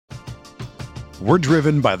We're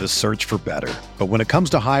driven by the search for better. But when it comes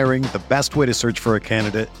to hiring, the best way to search for a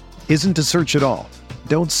candidate isn't to search at all.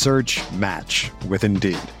 Don't search, match with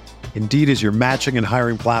Indeed. Indeed is your matching and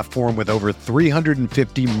hiring platform with over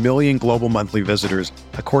 350 million global monthly visitors,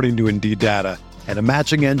 according to Indeed data, and a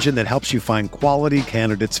matching engine that helps you find quality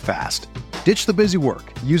candidates fast. Ditch the busy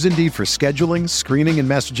work. Use Indeed for scheduling, screening, and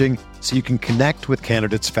messaging so you can connect with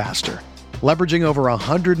candidates faster. Leveraging over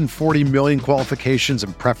 140 million qualifications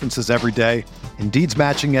and preferences every day, Indeed's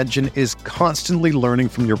matching engine is constantly learning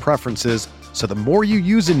from your preferences, so the more you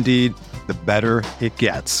use Indeed, the better it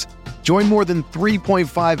gets. Join more than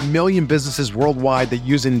 3.5 million businesses worldwide that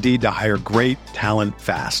use Indeed to hire great talent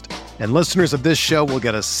fast. And listeners of this show will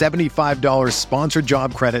get a $75 sponsored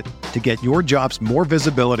job credit to get your jobs more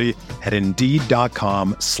visibility at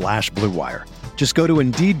Indeed.com/Blue Wire. Just go to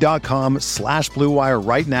Indeed.com/Blue Wire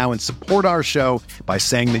right now and support our show by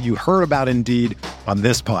saying that you heard about Indeed on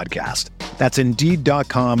this podcast. That's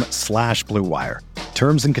Indeed.com/Blue Wire.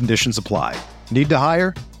 Terms and conditions apply. Need to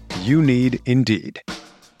hire? You need Indeed.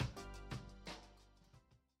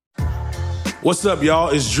 What's up, y'all?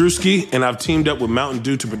 It's Drewski, and I've teamed up with Mountain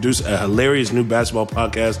Dew to produce a hilarious new basketball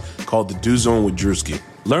podcast called The Dew Zone with Drewski.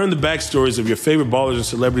 Learn the backstories of your favorite ballers and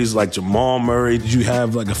celebrities like Jamal Murray. Did you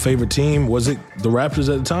have like a favorite team? Was it the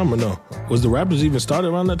Raptors at the time or no? Was the Raptors even started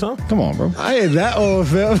around that time? Come on, bro. I ain't that old,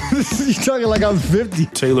 fam. You talking like I'm 50.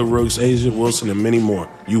 Taylor Rooks, Asia Wilson, and many more.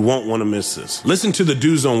 You won't want to miss this. Listen to The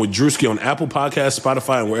Dew Zone with Drewski on Apple Podcasts,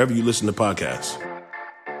 Spotify, and wherever you listen to podcasts.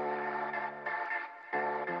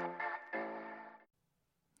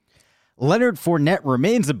 Leonard Fournette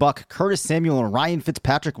remains a Buck. Curtis Samuel and Ryan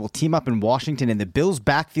Fitzpatrick will team up in Washington, and the Bills'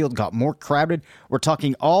 backfield got more crowded. We're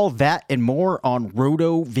talking all that and more on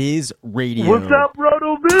RotoViz Radio. What's up,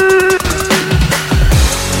 RotoViz?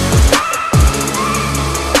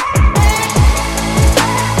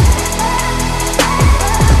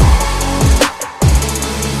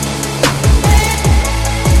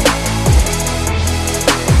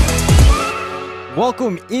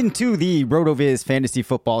 Welcome into the RotoViz Fantasy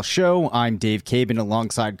Football Show. I'm Dave Cabin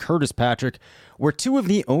alongside Curtis Patrick. We're two of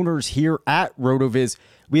the owners here at RotoViz.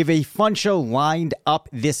 We have a fun show lined up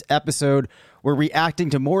this episode. We're reacting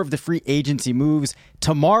to more of the free agency moves.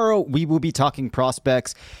 Tomorrow, we will be talking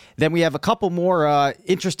prospects. Then we have a couple more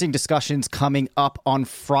interesting discussions coming up on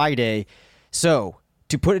Friday. So,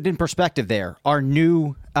 to put it in perspective there, our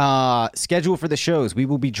new schedule for the shows, we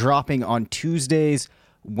will be dropping on Tuesdays,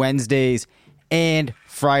 Wednesdays, and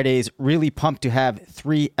Fridays. Really pumped to have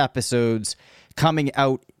 3 episodes coming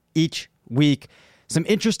out each week. Some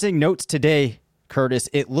interesting notes today, Curtis.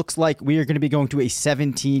 It looks like we are going to be going to a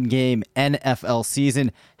 17-game NFL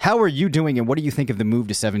season. How are you doing, and what do you think of the move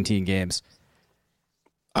to 17 games?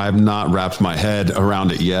 I've not wrapped my head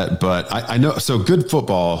around it yet, but I know. So good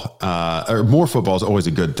football, or more football is always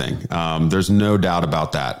a good thing. There's no doubt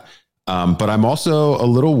about that. But I'm also a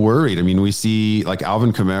little worried. I mean, we see like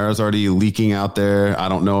Alvin Kamara's already leaking out there. I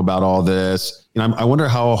don't know about all this. I wonder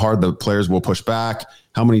how hard the players will push back,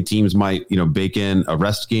 how many teams might, bake in a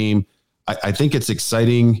rest game. I think it's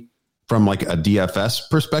exciting from like a DFS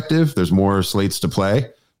perspective. There's more slates to play,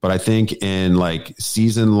 but I think in like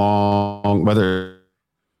season long, whether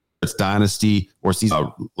it's dynasty or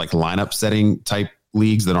season like lineup setting type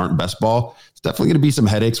leagues that aren't best ball, it's definitely going to be some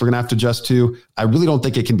headaches we're going to have to adjust to. I really don't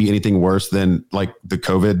think it can be anything worse than like the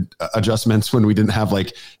COVID adjustments when we didn't have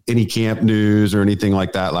like any camp news or anything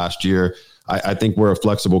like that last year. I think we're a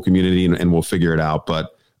flexible community and we'll figure it out.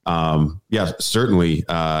 But yeah, certainly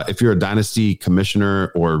if you're a dynasty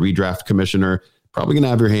commissioner or a redraft commissioner, probably going to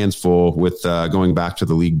have your hands full with going back to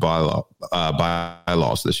the league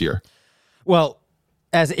bylaws this year. Well,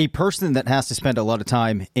 as a person that has to spend a lot of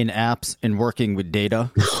time in apps and working with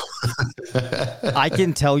data, I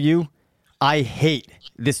can tell you I hate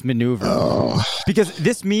this maneuver because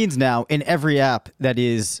this means now in every app that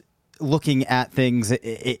is looking at things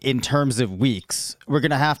in terms of weeks, we're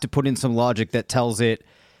going to have to put in some logic that tells it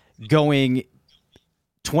going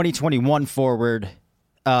 2021 forward.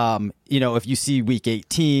 If you see week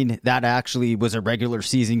 18, that actually was a regular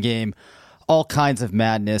season game. All kinds of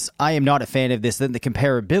madness. I am not a fan of this. Then the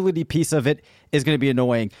comparability piece of it is going to be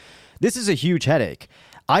annoying. This is a huge headache.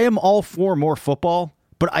 I am all for more football,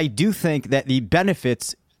 but I do think that the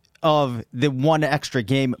benefits of the one extra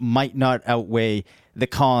game might not outweigh the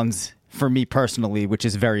cons for me personally, which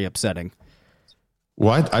is very upsetting.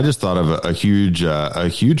 Well, I just thought of a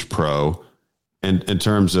huge pro in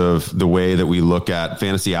terms of the way that we look at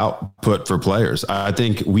fantasy output for players. I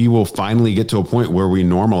think we will finally get to a point where we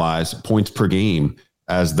normalize points per game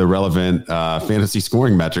as the relevant fantasy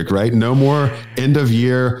scoring metric, right? No more end of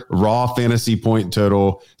year raw fantasy point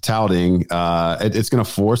total touting. It's going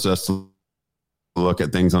to force us to look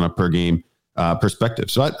at things on a per game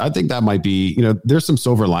perspective. So I think that might be, there's some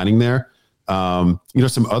silver lining there. Some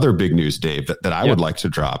other big news, Dave, that I would like to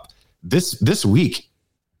drop this week.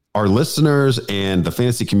 Our listeners and the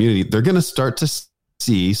fantasy community, they're going to start to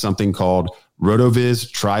see something called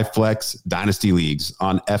RotoViz TriFlex Dynasty Leagues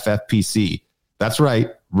on FFPC. That's right.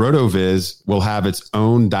 RotoViz will have its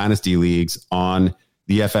own Dynasty Leagues on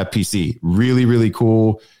the FFPC. Really, really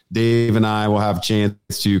cool. Dave and I will have a chance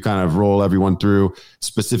to kind of roll everyone through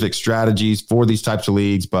specific strategies for these types of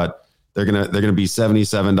leagues, but they're gonna be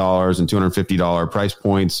 $77 and $250 price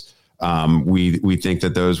points. We think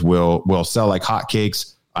that those will sell like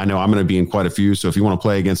hotcakes. I know I'm going to be in quite a few, so if you want to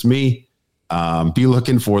play against me, be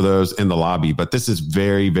looking for those in the lobby. But this is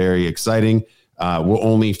very, very exciting. We'll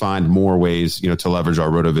only find more ways, to leverage our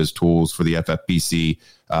RotoViz tools for the FFPC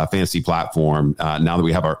fantasy platform now that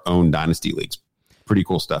we have our own Dynasty Leagues. Pretty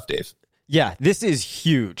cool stuff, Dave. Yeah, this is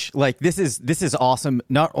huge. Like this is awesome.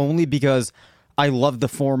 Not only because I love the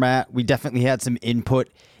format, we definitely had some input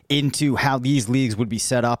into how these leagues would be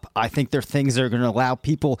set up. I think they're things that are going to allow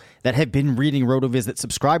people that have been reading RotoViz, that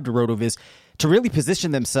subscribe to RotoViz, to really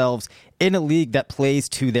position themselves in a league that plays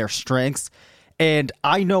to their strengths. And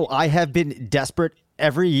I know I have been desperate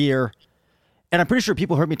every year, and I'm pretty sure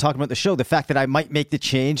people heard me talking about the show, the fact that I might make the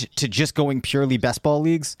change to just going purely best ball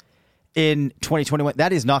leagues in 2021.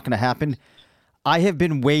 That is not going to happen. I have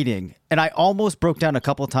been waiting, and I almost broke down a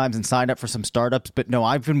couple of times and signed up for some startups, but no,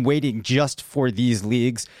 I've been waiting just for these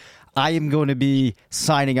leagues. I am going to be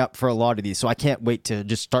signing up for a lot of these, so I can't wait to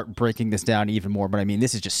just start breaking this down even more. But I mean,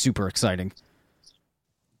 this is just super exciting.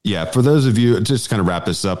 Yeah, for those of you, just kind of wrap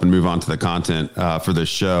this up and move on to the content for this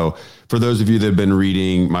show. For those of you that have been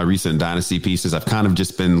reading my recent Dynasty pieces, I've kind of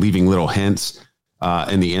just been leaving little hints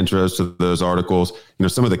in the intros to those articles.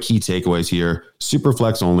 Some of the key takeaways here: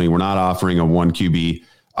 Superflex only. We're not offering a 1 QB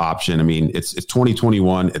option. I mean, it's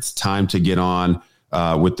 2021. It's time to get on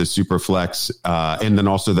with the Superflex and then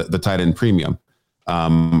also the tight end premium.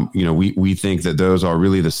 We think that those are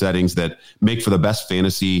really the settings that make for the best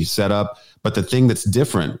fantasy setup. But the thing that's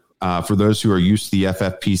different for those who are used to the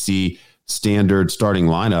FFPC standard starting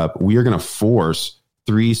lineup, we are going to force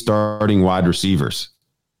 3 starting wide receivers.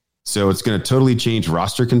 So it's going to totally change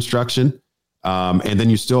roster construction. And then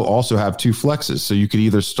you still also have 2 flexes. So you could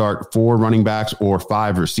either start 4 running backs or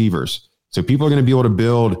 5 receivers. So people are going to be able to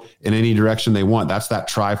build in any direction they want. That's that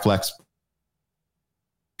TriFlex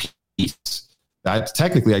piece.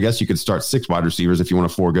 Technically, I guess you could start 6 wide receivers if you want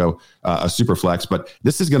to forego a super flex, but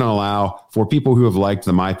this is going to allow for people who have liked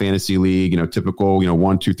the My Fantasy League, typical,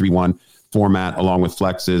 1-2-3-1 format along with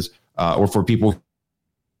flexes, or for people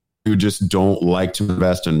who just don't like to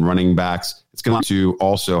invest in running backs. It's going to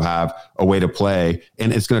also have a way to play,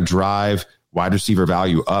 and it's going to drive wide receiver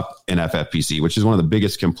value up in FFPC, which is one of the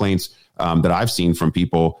biggest complaints that I've seen from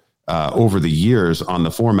people over the years on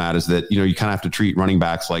the format, is that, you kind of have to treat running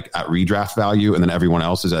backs like at redraft value and then everyone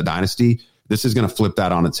else is at dynasty. This is going to flip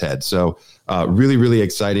that on its head. So really, really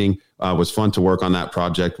exciting. Was fun to work on that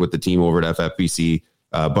project with the team over at FFPC,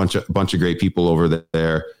 a bunch of great people over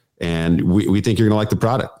there. And we think you're going to like the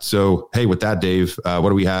product. So, hey, with that, Dave, what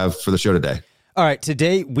do we have for the show today? All right,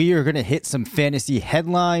 today we are going to hit some fantasy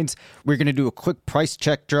headlines. We're going to do a quick price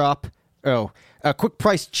check drop. A quick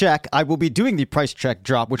price check. I will be doing the price check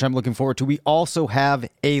drop, which I'm looking forward to. We also have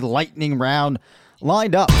a lightning round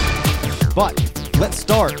lined up. But let's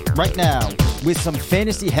start right now with some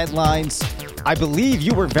fantasy headlines. I believe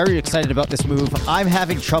you were very excited about this move. I'm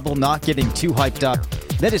having trouble not getting too hyped up.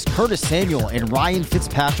 That is Curtis Samuel and Ryan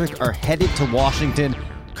Fitzpatrick are headed to Washington.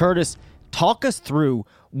 Curtis, talk us through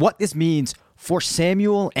what this means for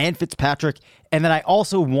Samuel and Fitzpatrick. And then I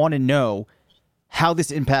also want to know how this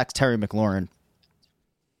impacts Terry McLaurin.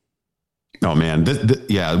 Oh, man.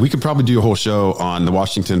 Yeah, we could probably do a whole show on the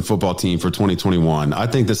Washington football team for 2021. I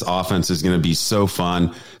think this offense is going to be so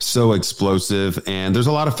fun, so explosive, and there's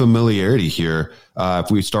a lot of familiarity here if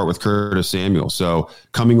we start with Curtis Samuel. So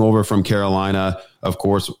coming over from Carolina, of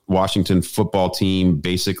course, Washington football team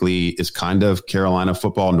basically is kind of Carolina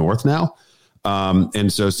football North now.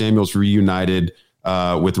 And so Samuel's reunited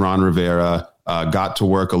with Ron Rivera, got to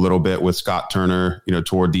work a little bit with Scott Turner,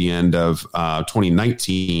 toward the end of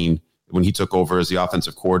 2019, when he took over as the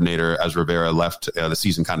offensive coordinator as Rivera left the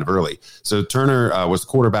season kind of early. So Turner was the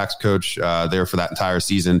quarterback's coach there for that entire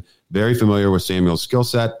season, very familiar with Samuel's skill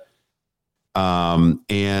set. And,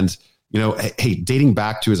 hey, dating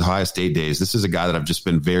back to his Ohio State days, this is a guy that I've just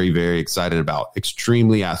been very, very excited about.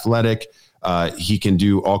 Extremely athletic, He can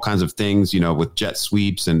do all kinds of things, with jet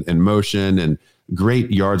sweeps and motion, and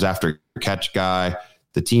great yards after catch guy.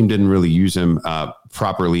 The team didn't really use him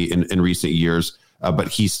properly in recent years, but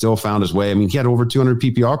he still found his way. I mean, he had over 200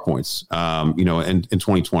 PPR points, in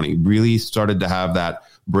 2020. Really started to have that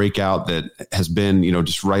breakout that has been,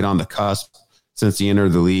 just right on the cusp since he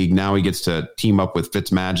entered the league. Now he gets to team up with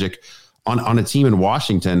Fitzmagic on a team in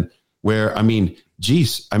Washington where,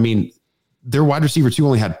 their wide receiver 2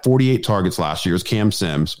 only had 48 targets last year. It was Cam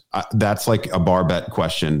Sims. That's like a bar bet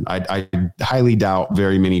question. I highly doubt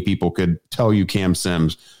very many people could tell you Cam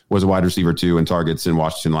Sims was a wide receiver 2 in targets in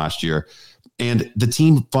Washington last year. And the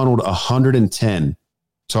team funneled 110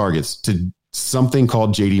 targets to something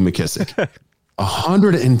called JD McKissic.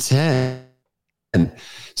 110.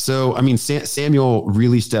 So, Samuel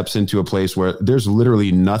really steps into a place where there's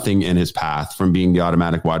literally nothing in his path from being the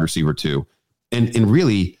automatic wide receiver 2. And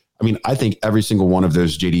really, I think every single one of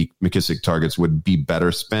those JD McKissic targets would be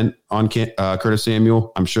better spent on Curtis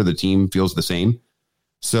Samuel. I'm sure the team feels the same.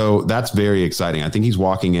 So that's very exciting. I think he's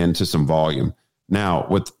walking into some volume. Now,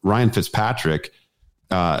 with Ryan Fitzpatrick,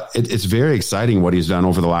 it's very exciting what he's done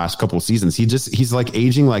over the last couple of seasons. He's like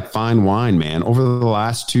aging like fine wine, man. Over the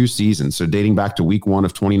last 2 seasons, so dating back to week 1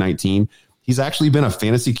 of 2019, he's actually been a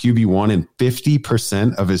fantasy QB1 in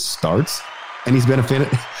 50% of his starts. And he's been a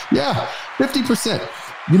 50%.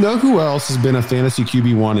 You know who else has been a fantasy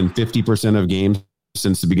QB1 in 50% of games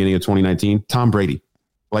since the beginning of 2019? Tom Brady,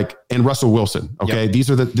 and Russell Wilson. Okay. Yep.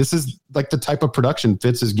 This is like the type of production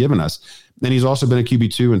Fitz has given us. And he's also been a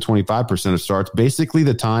QB2 in 25% of starts. Basically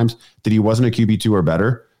the times that he wasn't a QB2 or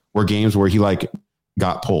better were games where he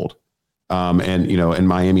got pulled. In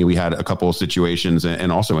Miami, we had a couple of situations,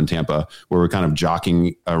 and also in Tampa, where we're kind of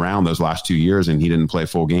jockeying around those last 2 years and he didn't play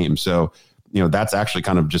full game. So, that's actually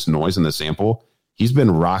kind of just noise in the sample. He's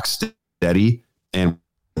been rock steady, and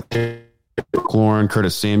McLaurin,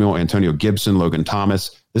 Curtis Samuel, Antonio Gibson, Logan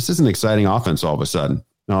Thomas. This is an exciting offense all of a sudden.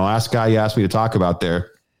 Now, the last guy you asked me to talk about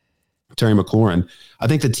there, Terry McLaurin, I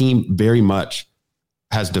think the team very much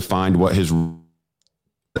has defined what his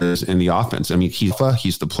is in the offense. He's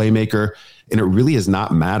the playmaker, and it really has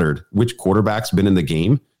not mattered which quarterback's been in the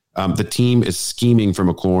game. The team is scheming for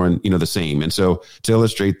McLaurin, the same. And so to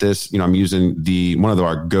illustrate this, I'm using one of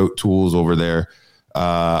our GOAT tools over there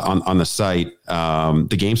on the site,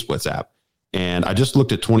 the Game Splits app. And I just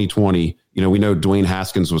looked at 2020. We know Dwayne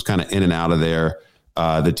Haskins was kind of in and out of there.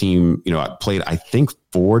 The team, played, I think,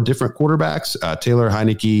 4 different quarterbacks. Taylor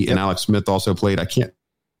Heineke and Alex Smith also played.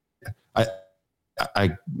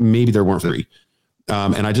 Maybe there weren't 3.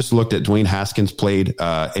 And I just looked at Dwayne Haskins played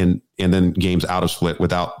and then games out of split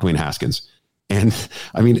without Dwayne Haskins. And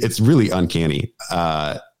it's really uncanny.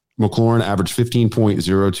 McLaurin averaged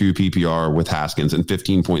 15.02 PPR with Haskins and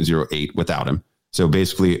 15.08 without him. So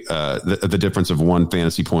basically the difference of 1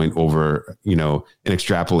 fantasy point over, an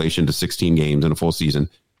extrapolation to 16 games in a full season.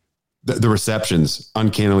 The receptions,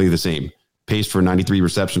 uncannily the same. Paced for 93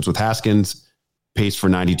 receptions with Haskins, paced for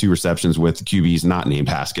 92 receptions with QBs not named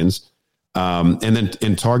Haskins. And then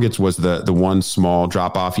in targets was the one small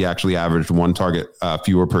drop off. He actually averaged 1 target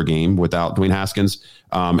fewer per game without Dwayne Haskins.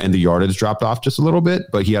 And the yardage dropped off just a little bit,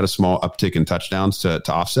 but he had a small uptick in touchdowns to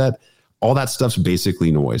offset. All that stuff's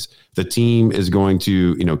basically noise. The team is going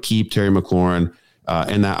to, keep Terry McLaurin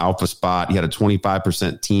in that alpha spot. He had a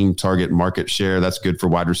 25% team target market share. That's good for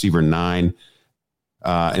wide receiver 9 in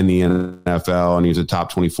the NFL. And he's a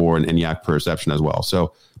top 24 in YAC per reception as well.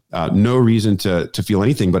 So no reason to feel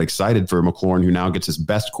anything but excited for McLaurin, who now gets his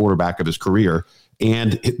best quarterback of his career,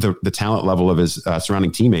 and the talent level of his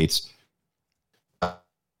surrounding teammates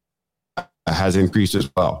has increased as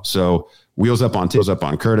well. So wheels up on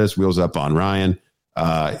Curtis, wheels up on Ryan.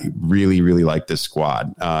 Really, really like this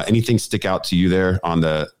squad. Anything stick out to you there on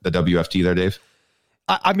the WFT there, Dave?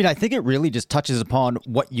 I think it really just touches upon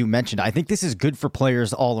what you mentioned. I think this is good for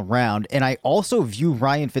players all around. And I also view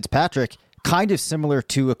Ryan Fitzpatrick kind of similar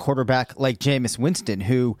to a quarterback like Jameis Winston,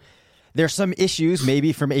 who there's some issues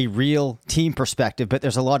maybe from a real team perspective, but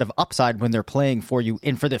there's a lot of upside when they're playing for you.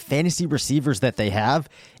 And for the fantasy receivers that they have,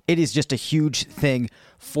 it is just a huge thing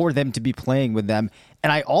for them to be playing with them.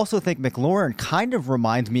 And I also think McLaurin kind of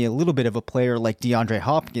reminds me a little bit of a player like DeAndre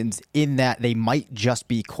Hopkins in that they might just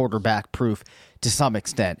be quarterback proof to some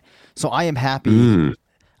extent. So I am happy.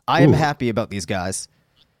 I am happy about these guys.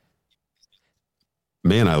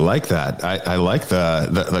 Man, I like that. I like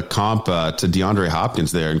the comp to DeAndre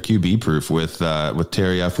Hopkins there and QB proof with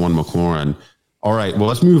Terry F1 McLaurin. All right, well,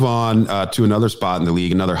 let's move on to another spot in the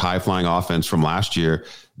league, another high-flying offense from last year.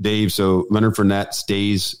 Dave, so Leonard Fournette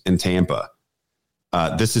stays in Tampa.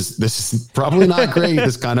 This is probably not great.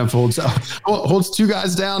 This kind of holds 2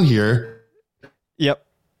 guys down here. Yep.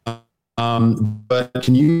 But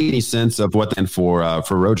can you get any sense of what then for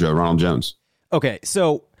Rojo, Ronald Jones? Okay,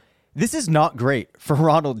 so this is not great for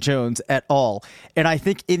Ronald Jones at all. And I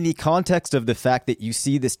think in the context of the fact that you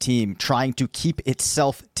see this team trying to keep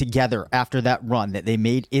itself together after that run that they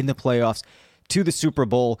made in the playoffs to the Super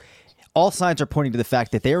Bowl, all signs are pointing to the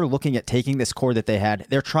fact that they are looking at taking this core that they had.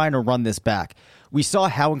 They're trying to run this back. We saw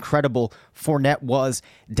how incredible Fournette was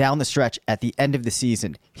down the stretch at the end of the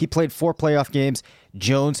season. He played 4 playoff games.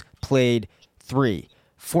 Jones played 3.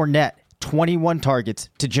 Fournette, 21 targets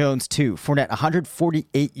to Jones 2. Fournette,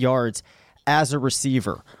 148 yards as a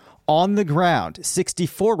receiver. On the ground,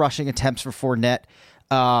 64 rushing attempts for Fournette.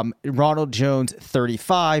 Ronald Jones,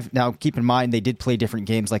 35. Now, keep in mind, they did play different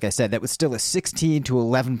games. Like I said, that was still a 16 to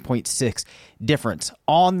 11.6 difference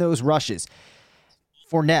on those rushes.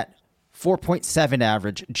 Fournette, 4.7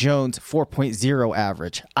 average. Jones, 4.0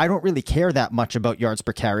 average. I don't really care that much about yards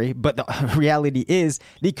per carry, but the reality is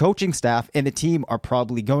the coaching staff and the team are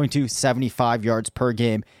probably going to 75 yards per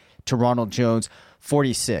game to Ronald Jones,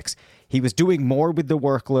 46. He was doing more with the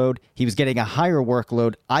workload. He was getting a higher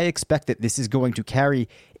workload. I expect that this is going to carry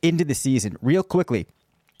into the season. Real quickly,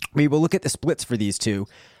 we will look at the splits for these two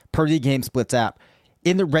per the Game Splits app.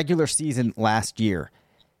 In the regular season last year,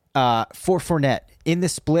 for Fournette, in the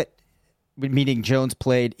split, meaning Jones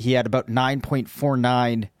played, he had about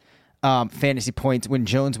 9.49 fantasy points when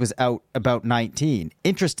Jones was out, about 19.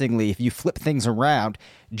 Interestingly, if you flip things around,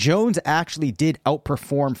 Jones actually did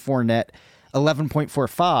outperform Fournette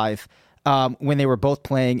 11.45 when they were both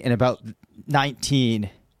playing, and about 19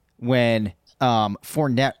 when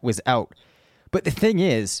Fournette was out. But the thing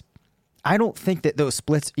is, I don't think that those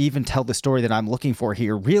splits even tell the story that I'm looking for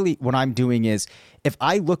here. Really, what I'm doing is, if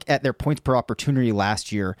I look at their points per opportunity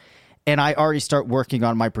last year, and I already start working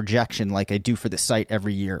on my projection like I do for the site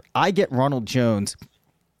every year, I get Ronald Jones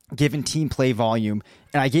given team play volume,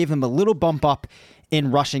 and I gave him a little bump up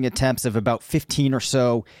in rushing attempts of about 15 or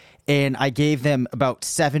so, and I gave them about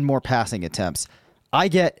 7 more passing attempts. I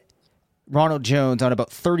get Ronald Jones on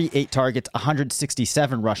about 38 targets,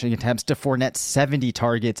 167 rushing attempts, to Fournette 70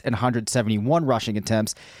 targets and 171 rushing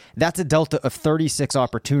attempts. That's a delta of 36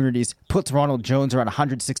 opportunities, puts Ronald Jones around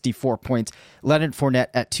 164 points, Leonard Fournette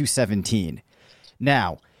at 217.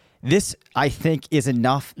 Now, this, I think, is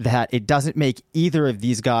enough that it doesn't make either of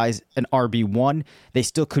these guys an RB1. They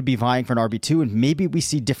still could be vying for an RB2, and maybe we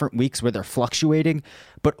see different weeks where they're fluctuating.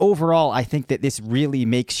 But overall, I think that this really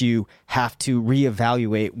makes you have to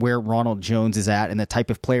reevaluate where Ronald Jones is at and the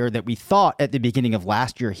type of player that we thought at the beginning of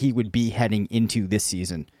last year he would be heading into this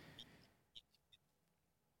season.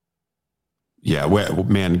 Yeah,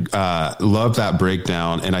 man, love that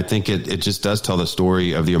breakdown, and I think it just does tell the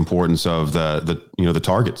story of the importance of the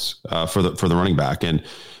targets for the running back. And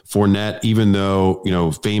Fournette, even though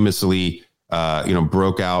famously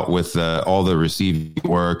broke out with all the receiving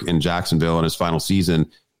work in Jacksonville in his final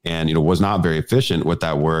season, and was not very efficient with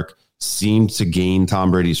that work, seemed to gain Tom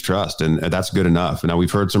Brady's trust, and that's good enough. Now,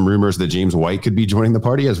 we've heard some rumors that James White could be joining the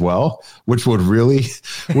party as well, which would really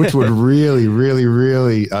just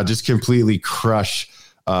completely crush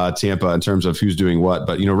Tampa in terms of who's doing what.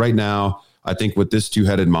 But right now, I think with this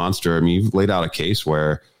two-headed monster, you've laid out a case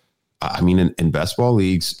where, in best ball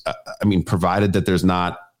leagues, provided that there's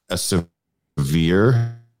not a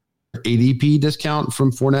severe ADP discount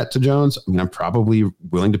from Fournette to Jones, I'm probably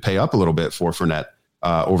willing to pay up a little bit for Fournette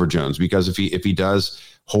over Jones, because if he does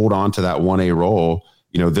hold on to that 1A role,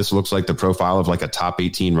 this looks like the profile of like a top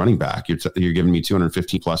 18 running back. You're giving me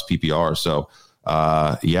 215 plus PPR. So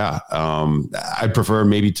I'd prefer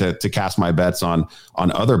maybe to cast my bets on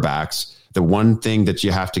other backs. The one thing that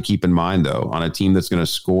you have to keep in mind, though, on a team that's going to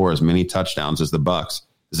score as many touchdowns as the Bucs,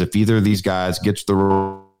 is if either of these guys gets the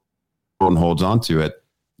role and holds on to it,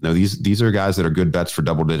 these are guys that are good bets for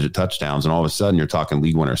double-digit touchdowns, and all of a sudden you're talking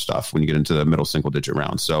league winner stuff when you get into the middle single-digit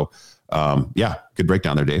rounds. So, good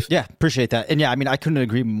breakdown there, Dave. Yeah, appreciate that. And I couldn't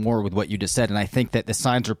agree more with what you just said, and I think that the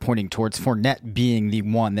signs are pointing towards Fournette being the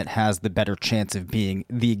one that has the better chance of being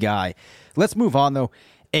the guy. Let's move on, though,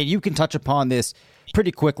 and you can touch upon this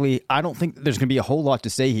pretty quickly. I don't think there's going to be a whole lot to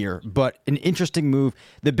say here, but an interesting move.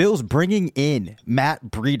 The Bills bringing in Matt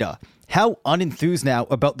Breida. How unenthused now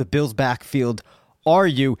about the Bills' backfield are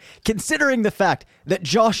you, considering the fact that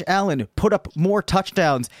Josh Allen put up more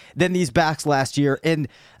touchdowns than these backs last year? And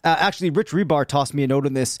actually, Rich Rebar tossed me a note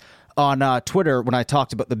on this on Twitter when I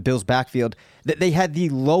talked about the Bills' backfield, that they had the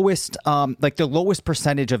lowest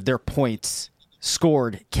percentage of their points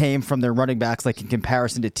scored came from their running backs, in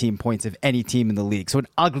comparison to team points of any team in the league. So an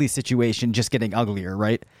ugly situation, just getting uglier,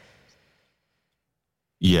 right?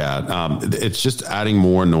 It's just adding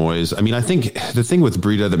more noise. I mean, I think the thing with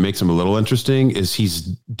Breida that makes him a little interesting is he's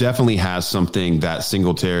definitely has something that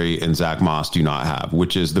Singletary and Zach Moss do not have,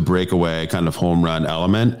 which is the breakaway kind of home run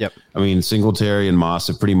element. Yep. I mean, Singletary and Moss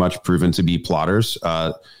have pretty much proven to be plotters.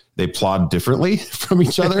 They plod differently from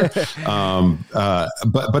each other.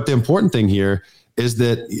 But the important thing here is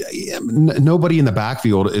that nobody in the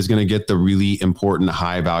backfield is going to get the really important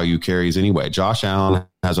high value carries anyway. Josh Allen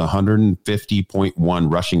has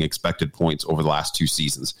 150.1 rushing expected points over the last 2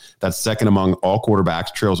 seasons. That's second among all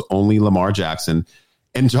quarterbacks, trails only Lamar Jackson.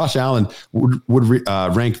 And Josh Allen would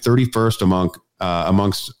rank 31st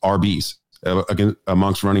amongst RBs,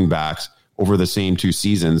 amongst running backs over the same 2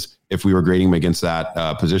 seasons if we were grading him against that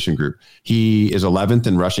position group. He is 11th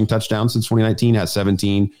in rushing touchdowns since 2019, has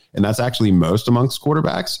 17, and that's actually most amongst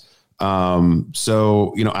quarterbacks.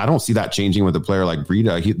 So, I don't see that changing with a player like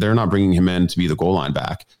Breida. They're not bringing him in to be the goal line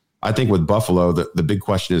back. I think with Buffalo, the big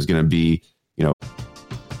question is going to be,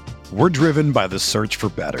 We're driven by the search for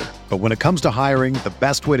better. But when it comes to hiring, the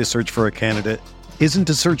best way to search for a candidate isn't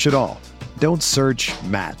to search at all. Don't search,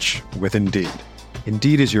 match with Indeed.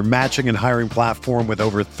 Indeed is your matching and hiring platform with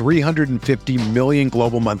over 350 million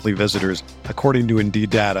global monthly visitors, according to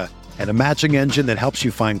Indeed data, and a matching engine that helps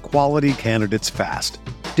you find quality candidates fast.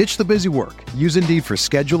 Ditch the busy work. Use Indeed for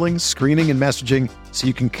scheduling, screening, and messaging so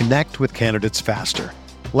you can connect with candidates faster.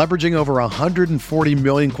 Leveraging over 140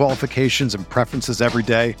 million qualifications and preferences every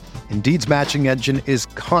day, Indeed's matching engine is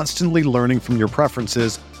constantly learning from your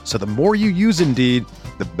preferences, so the more you use Indeed,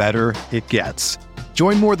 the better it gets.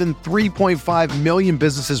 Join more than 3.5 million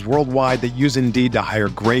businesses worldwide that use Indeed to hire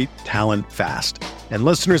great talent fast. And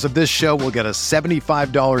listeners of this show will get a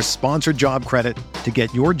 $75 sponsored job credit to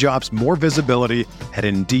get your jobs more visibility at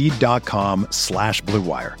Indeed.com/Blue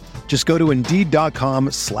Wire. Just go to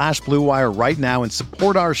Indeed.com/Blue Wire right now and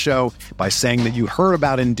support our show by saying that you heard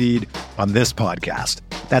about Indeed on this podcast.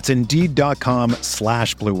 That's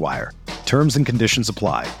Indeed.com/Blue Wire. Terms and conditions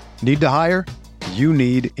apply. Need to hire? You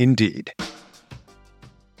need Indeed.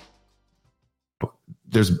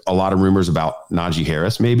 There's a lot of rumors about Najee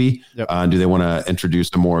Harris, maybe. Yep. Do they want to introduce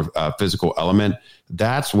a more physical element?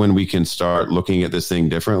 That's when we can start looking at this thing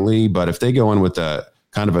differently. But if they go in with a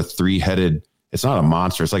kind of a 3-headed, it's not a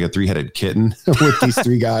monster, it's like a 3-headed kitten with these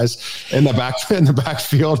 3 guys in the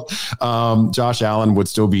backfield. Josh Allen would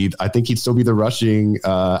still be, I think he'd still be the rushing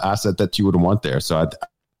asset that you would want there. So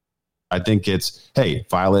I think it's, hey,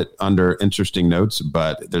 file it under interesting notes,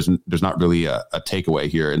 but there's not really a takeaway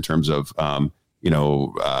here in terms of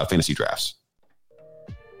fantasy drafts.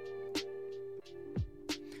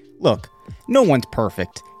 Look, no one's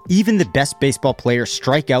perfect. Even the best baseball players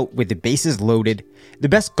strike out with the bases loaded. The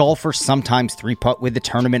best golfers sometimes 3-putt with the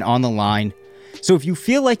tournament on the line. So if you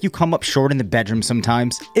feel like you come up short in the bedroom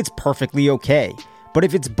sometimes, it's perfectly okay. But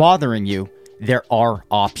if it's bothering you, there are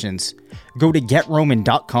options. Go to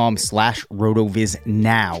GetRoman.com/RotoViz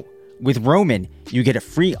now. With Roman, you get a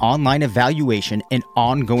free online evaluation and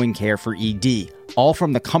ongoing care for ED, all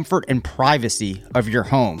from the comfort and privacy of your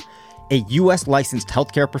home. A U.S. licensed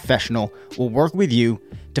healthcare professional will work with you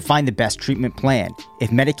to find the best treatment plan.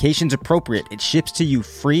 If medication's appropriate, it ships to you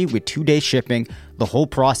free with 2-day shipping. The whole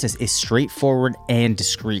process is straightforward and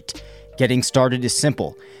discreet. Getting started is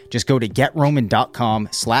simple. Just go to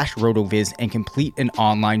GetRoman.com/RotoViz and complete an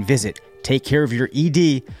online visit. Take care of your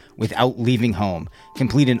ED without leaving home.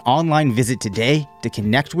 Complete an online visit today to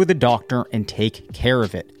connect with a doctor and take care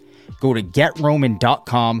of it. Go to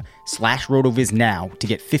GetRoman.com/RotoViz now to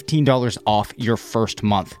get $15 off your first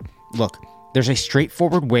month. Look, there's a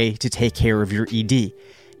straightforward way to take care of your ED.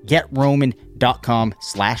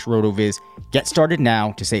 GetRoman.com/RotoViz. Get started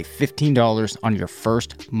now to save $15 on your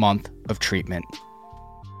first month of treatment.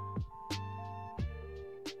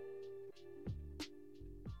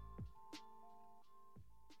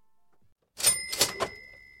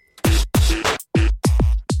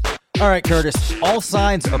 All right, Curtis, all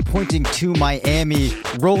signs are pointing to Miami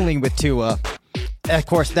rolling with Tua. Of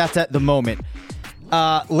course, that's at the moment.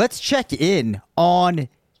 Let's check in on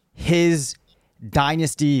his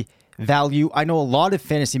dynasty value. I know a lot of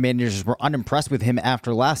fantasy managers were unimpressed with him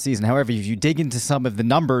after last season. However, if you dig into some of the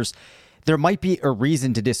numbers, there might be a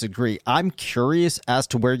reason to disagree. I'm curious as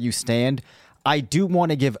to where you stand. I do want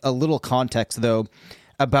to give a little context, though,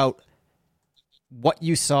 about what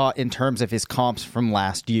you saw in terms of his comps from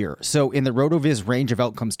last year. So in the RotoViz range of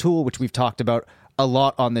outcomes tool, which we've talked about a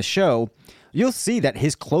lot on the show, you'll see that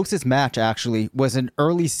his closest match actually was an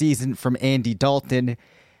early season from Andy Dalton.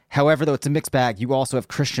 However, though it's a mixed bag, you also have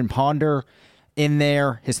Christian Ponder in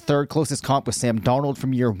there. His third closest comp was Sam Darnold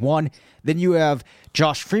from year 1. Then you have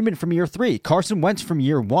Josh Freeman from year 3, Carson Wentz from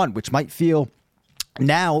year 1, which might feel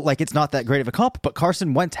Now, like, it's not that great of a comp, but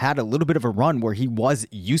Carson Wentz had a little bit of a run where he was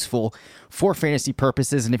useful for fantasy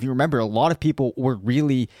purposes. And if you remember, a lot of people were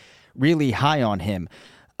really, really high on him.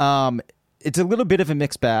 It's a little bit of a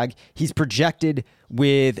mixed bag. He's projected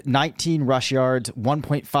with 19 rush yards,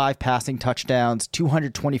 1.5 passing touchdowns,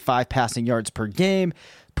 225 passing yards per game,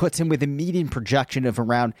 puts him with a median projection of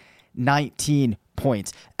around 19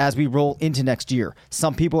 points. As we roll into next year,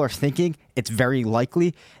 some people are thinking it's very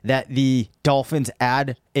likely that the Dolphins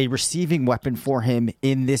add a receiving weapon for him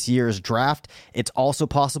in this year's draft. It's also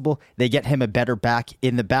possible they get him a better back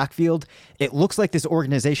in the backfield. It looks like this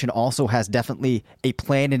organization also has definitely a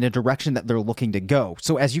plan and a direction that they're looking to go.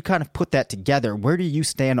 So as you kind of put that together, where do you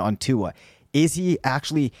stand on Tua? Is he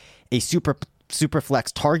actually a super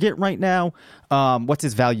flex target right now? What's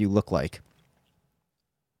his value look like?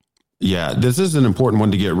 Yeah, this is an important one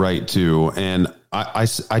to get right too. And I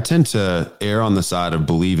tend to err on the side of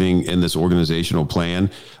believing in this organizational plan.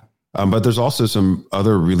 But there's also some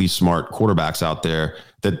other really smart quarterbacks out there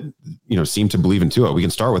that, seem to believe in Tua. We can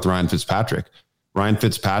start with Ryan Fitzpatrick. Ryan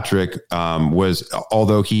Fitzpatrick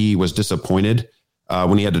although he was disappointed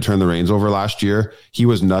when he had to turn the reins over last year, he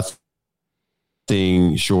was nothing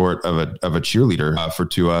short of a cheerleader for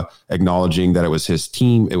Tua, acknowledging that it was his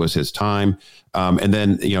team, it was his time. And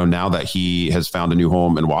then, now that he has found a new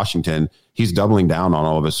home in Washington, he's doubling down on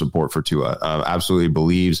all of his support for Tua. Absolutely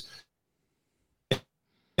believes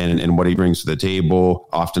in what he brings to the table,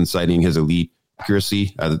 often citing his elite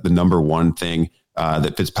accuracy, the number one thing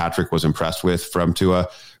that Fitzpatrick was impressed with from Tua.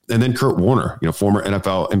 And then Kurt Warner, former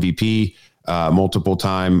NFL MVP, multiple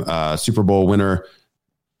time Super Bowl winner,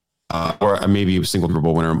 or maybe a single Super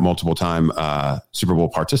Bowl winner, multiple time Super Bowl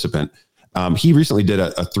participant. He recently did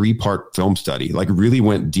a 3-part film study, like really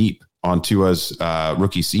went deep on Tua's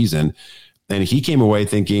rookie season. And he came away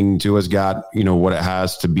thinking Tua's got, what it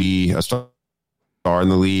has to be a star in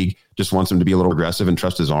the league, just wants him to be a little aggressive and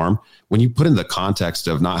trust his arm. When you put in the context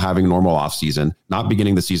of not having a normal offseason, not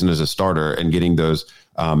beginning the season as a starter and getting those,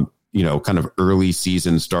 kind of early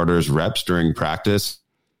season starters reps during practice,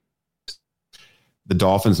 the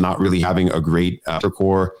Dolphins not really having a great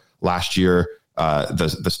core last year,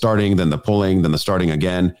 the starting, then the pulling, then the starting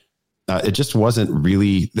again. It just wasn't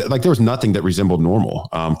really like there was nothing that resembled normal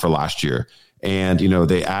for last year. And,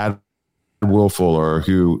 they add Will Fuller,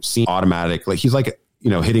 who seemed automatic, like he's like,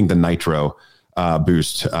 hitting the nitro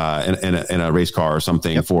boost in a race car or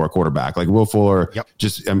something for a quarterback. Like Will Fuller,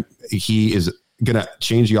 just he is going to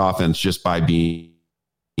change the offense just by being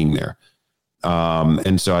there.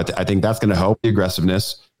 And so I think that's going to help the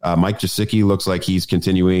aggressiveness. Mike Gesicki looks like he's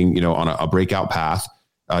continuing, on a breakout path.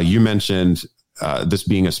 You mentioned this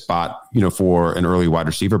being a spot, for an early wide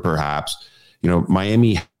receiver, perhaps.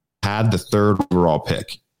 Miami had the 3rd overall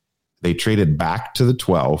pick. They traded back to the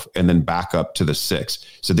 12 and then back up to the 6.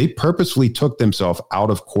 So they purposefully took themselves out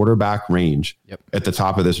of quarterback range at the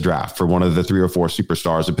top of this draft for one of the 3 or 4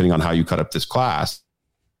 superstars, depending on how you cut up this class.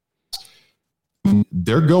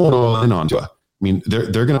 They're going all in on Tua. I mean,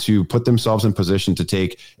 they're going to put themselves in position to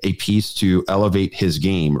take a piece to elevate his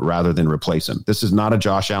game rather than replace him. This is not a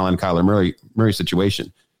Josh Allen, Kyler Murray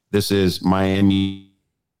situation. This is Miami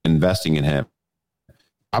investing in him.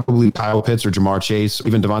 Probably Kyle Pitts or Jamar Chase,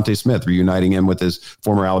 even Devontae Smith, reuniting him with his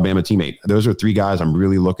former Alabama teammate. Those are 3 guys I'm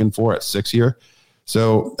really looking for at 6 here.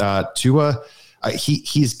 So Tua,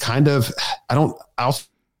 he's kind of, I'll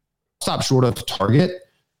stop short of target.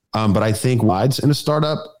 But I think wides in a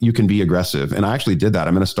startup, you can be aggressive. And I actually did that.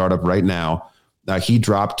 I'm in a startup right now. He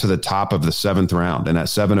dropped to the top of the 7th round. And at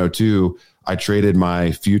 702, I traded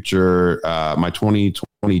my future, my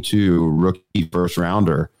 2022 rookie first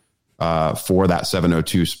rounder for that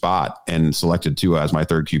 702 spot and selected Tua as my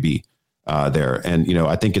 3rd QB there. And,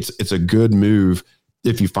 I think it's a good move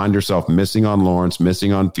if you find yourself missing on Lawrence,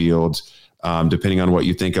 missing on Fields, depending on what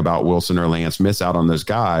you think about Wilson or Lance, miss out on those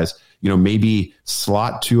guys. Maybe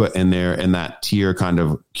slot Tua in there in that tier kind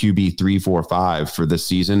of QB 3, 4, 5 for this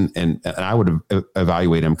season. And I would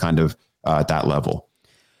evaluate him kind of at that level.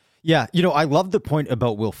 Yeah. I love the point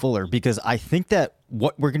about Will Fuller because I think that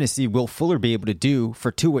what we're going to see Will Fuller be able to do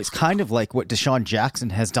for Tua is kind of like what Deshaun Jackson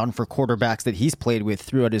has done for quarterbacks that he's played with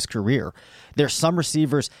throughout his career. There's some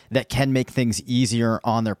receivers that can make things easier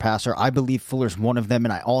on their passer. I believe Fuller's one of them.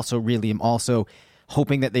 And I also really am also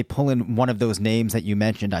hoping that they pull in one of those names that you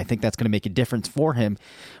mentioned. I think that's going to make a difference for him.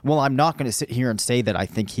 Well, I'm not going to sit here and say that I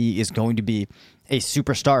think he is going to be a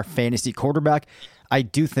superstar fantasy quarterback. I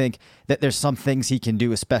do think that there's some things he can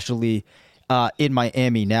do, especially in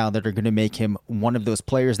Miami now, that are going to make him one of those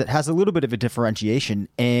players that has a little bit of a differentiation.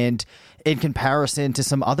 And in comparison to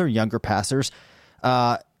some other younger passers,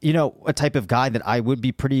 a type of guy that I would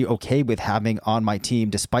be pretty okay with having on my team,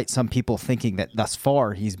 despite some people thinking that thus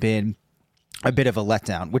far he's been a bit of a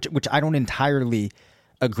letdown, which I don't entirely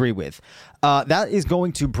agree with. That is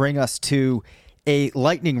going to bring us to a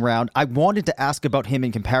lightning round. I wanted to ask about him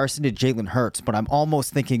in comparison to Jalen Hurts, but I'm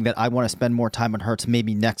almost thinking that I want to spend more time on Hurts.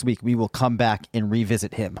 Maybe next week we will come back and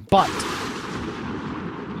revisit him. But,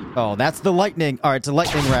 that's the lightning. All right, it's a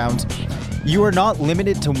lightning round. You are not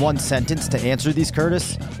limited to one sentence to answer these,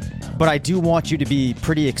 Curtis, but I do want you to be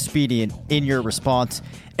pretty expedient in your response.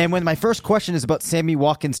 And when my first question is about Sammy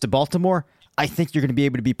Watkins to Baltimore, I think you're going to be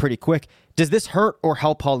able to be pretty quick. Does this hurt or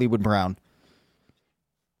help Hollywood Brown?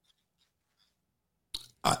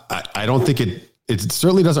 I don't think it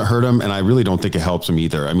certainly doesn't hurt him, and I really don't think it helps him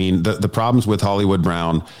either. I mean, the problems with Hollywood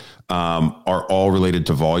Brown are all related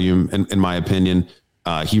to volume, in my opinion.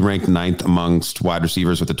 He ranked 9th amongst wide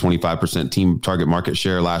receivers with a 25% team target market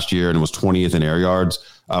share last year and was 20th in air yards.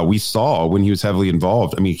 We saw when he was heavily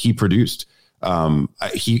involved, I mean, he produced.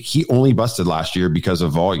 He only busted last year because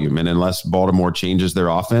of volume, and unless Baltimore changes their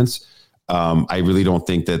offense, I really don't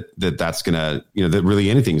think that's going to, that really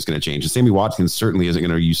anything is going to change. And Sammy Watkins certainly isn't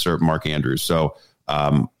going to usurp Mark Andrews. So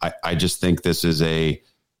I just think this is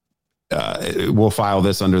we'll file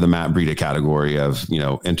this under the Matt Breida category of,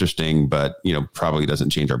 interesting, but, probably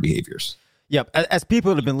doesn't change our behaviors. Yep. As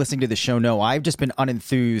people that have been listening to the show know, I've just been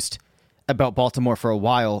unenthused about Baltimore for a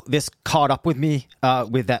while. This caught up with me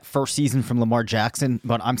with that first season from Lamar Jackson,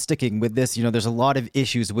 but I'm sticking with this. There's a lot of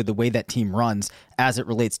issues with the way that team runs as it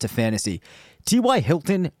relates to fantasy. T.Y.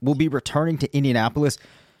 Hilton will be returning to Indianapolis.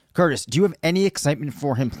 Curtis, do you have any excitement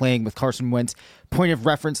for him playing with Carson Wentz? Point of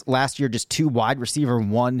reference, last year, just 2 wide receiver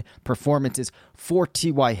 1 performances for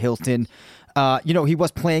T.Y. Hilton. He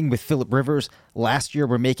was playing with Phillip Rivers last year.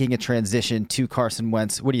 We're making a transition to Carson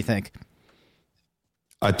Wentz. What do you think?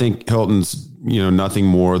 I think Hilton's, nothing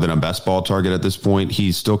more than a best ball target at this point.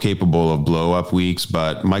 He's still capable of blow up weeks,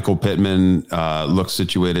 but Michael Pittman looks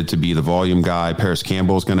situated to be the volume guy. Paris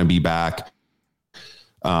Campbell is going to be back.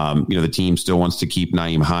 The team still wants to keep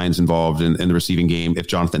Nyheim Hines involved in the receiving game. If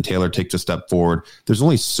Jonathan Taylor takes a step forward, there's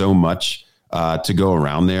only so much to go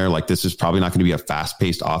around there. Like, this is probably not going to be a fast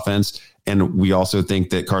paced offense. And we also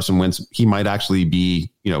think that Carson Wentz, he might actually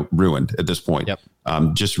be, ruined at this point. Yep.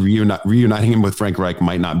 Just reuniting him with Frank Reich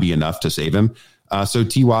might not be enough to save him. So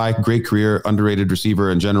T.Y., great career, underrated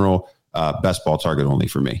receiver in general, best ball target only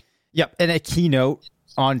for me. Yep. And a keynote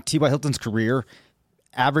on T.Y. Hilton's career,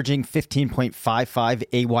 averaging 15.55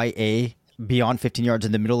 AYA beyond 15 yards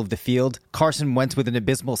in the middle of the field. Carson Wentz with an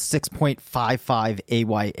abysmal 6.55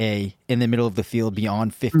 AYA in the middle of the field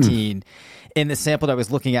beyond 15. In the sample that I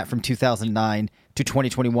was looking at from 2009 to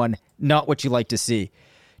 2021, not what you like to see.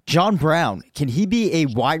 John Brown, can he be a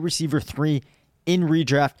wide receiver 3 in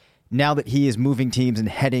redraft now that he is moving teams and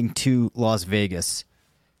heading to Las Vegas?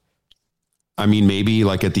 I mean, maybe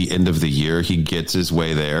like at the end of the year, he gets his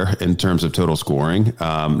way there in terms of total scoring.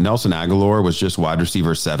 Nelson Aguilar was just wide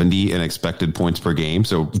receiver 70 in expected points per game.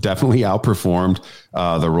 So definitely outperformed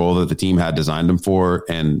the role that the team had designed him for.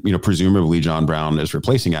 And, presumably John Brown is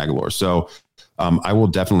replacing Aguilar. So I will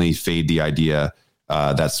definitely fade the idea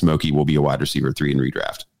that Smokey will be a wide receiver 3 in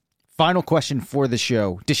redraft. Final question for the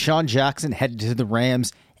show. Deshaun Jackson headed to the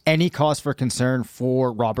Rams. Any cause for concern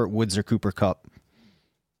for Robert Woods or Cooper Kupp?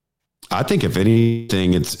 I think if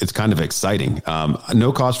anything, it's kind of exciting.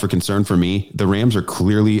 No cause for concern for me. The Rams are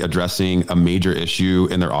clearly addressing a major issue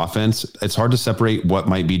in their offense. It's hard to separate what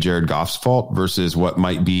might be Jared Goff's fault versus what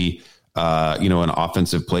might be, an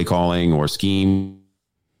offensive play calling or scheme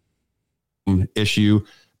issue.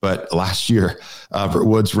 But last year,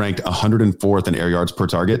 Woods ranked 104th in air yards per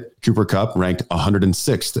target. Cooper Kupp ranked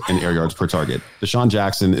 106th in air yards per target. Deshaun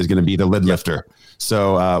Jackson is going to be the lid lifter.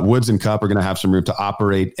 So Woods and Kupp are going to have some room to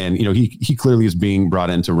operate. And, he clearly is being brought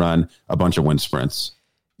in to run a bunch of wind sprints.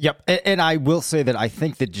 Yep. And I will say that I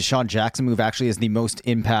think the Deshaun Jackson move actually has the most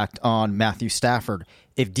impact on Matthew Stafford.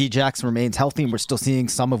 If D Jackson remains healthy and we're still seeing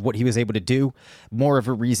some of what he was able to do, more of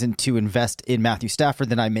a reason to invest in Matthew Stafford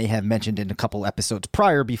than I may have mentioned in a couple episodes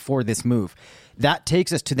prior before this move. That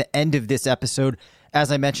takes us to the end of this episode.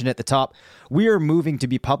 As I mentioned at the top, we are moving to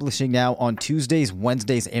be publishing now on Tuesdays,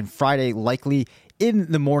 Wednesdays, and Friday, likely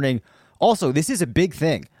in the morning. Also, this is a big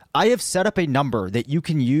thing. I have set up a number that you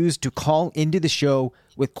can use to call into the show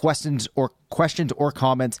with questions or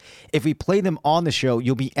comments. If we play them on the show,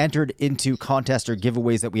 you'll be entered into contests or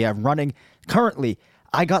giveaways that we have running. Currently,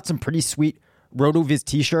 I got some pretty sweet RotoViz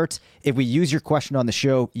t-shirts. If we use your question on the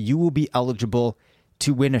show, you will be eligible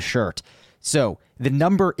to win a shirt. So the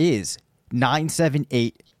number is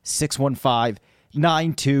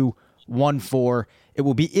 978-615-9214. It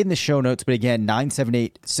will be in the show notes. But again,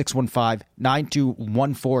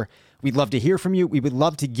 978-615-9214. We'd love to hear from you. We would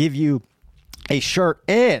love to give you a shirt.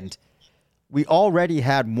 And we already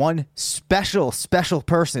had one special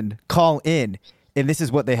person call in. And this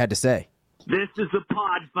is what they had to say. This is the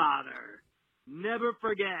Podfather. Never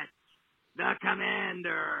forget, the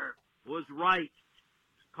Commander was right,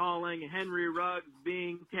 calling Henry Ruggs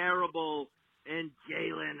being terrible and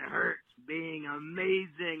Jalen Hurts being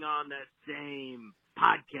amazing on the same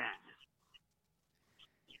podcast.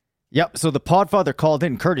 Yep, so the Podfather called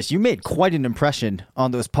in. Curtis, you made quite an impression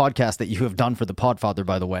on those podcasts that you have done for the Podfather,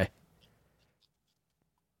 by the way.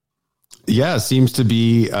 Yeah, it seems to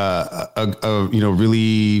be a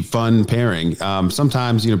really fun pairing.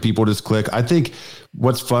 Sometimes people just click. I think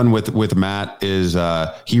what's fun with Matt is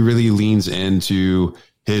he really leans into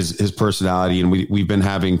his personality, and we've been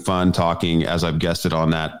having fun talking, as I've guested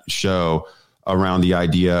on that show, around the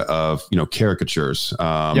idea of caricatures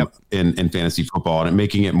in fantasy football and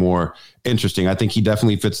making it more interesting. I think he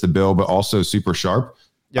definitely fits the bill, but also super sharp.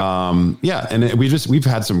 Yep. And we've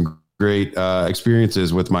had some great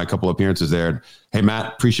experiences with my couple appearances there. Hey,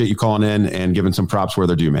 Matt, appreciate you calling in and giving some props where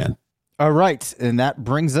they're due, man. All right. And that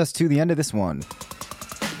brings us to the end of this one.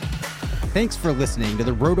 Thanks for listening to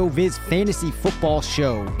the RotoViz Fantasy Football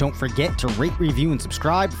Show. Don't forget to rate, review, and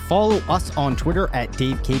subscribe. Follow us on Twitter at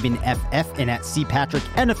DaveCabanFF and at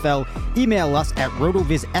CPatrickNFL. Email us at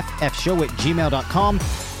rotovizffshow@gmail.com.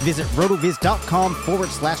 Visit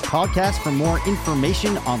rotoviz.com/podcast for more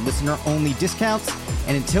information on listener-only discounts.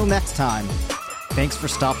 And until next time, thanks for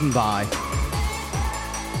stopping by.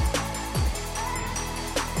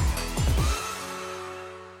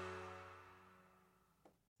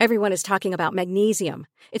 Everyone is talking about magnesium.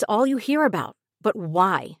 It's all you hear about. But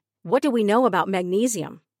why? What do we know about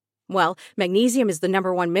magnesium? Well, magnesium is the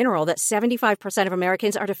number one mineral that 75% of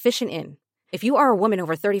Americans are deficient in. If you are a woman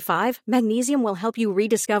over 35, magnesium will help you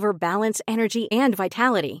rediscover balance, energy, and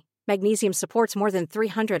vitality. Magnesium supports more than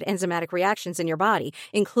 300 enzymatic reactions in your body,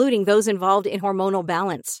 including those involved in hormonal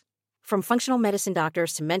balance. From functional medicine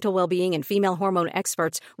doctors to mental well-being and female hormone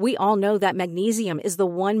experts, we all know that magnesium is the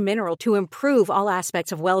one mineral to improve all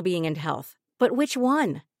aspects of well-being and health. But which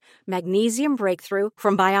one? Magnesium Breakthrough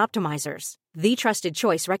from Bioptimizers, the trusted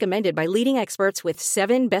choice recommended by leading experts with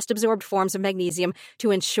 7 best-absorbed forms of magnesium to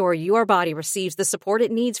ensure your body receives the support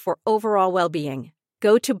it needs for overall well-being.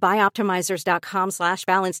 Go to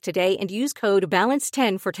bioptimizers.com/balance today and use code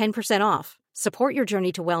BALANCE10 for 10% off. Support your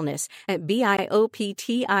journey to wellness at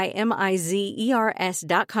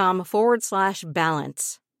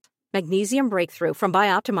bioptimizers.com/balance. Magnesium Breakthrough from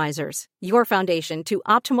Bioptimizers, your foundation to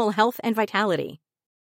optimal health and vitality.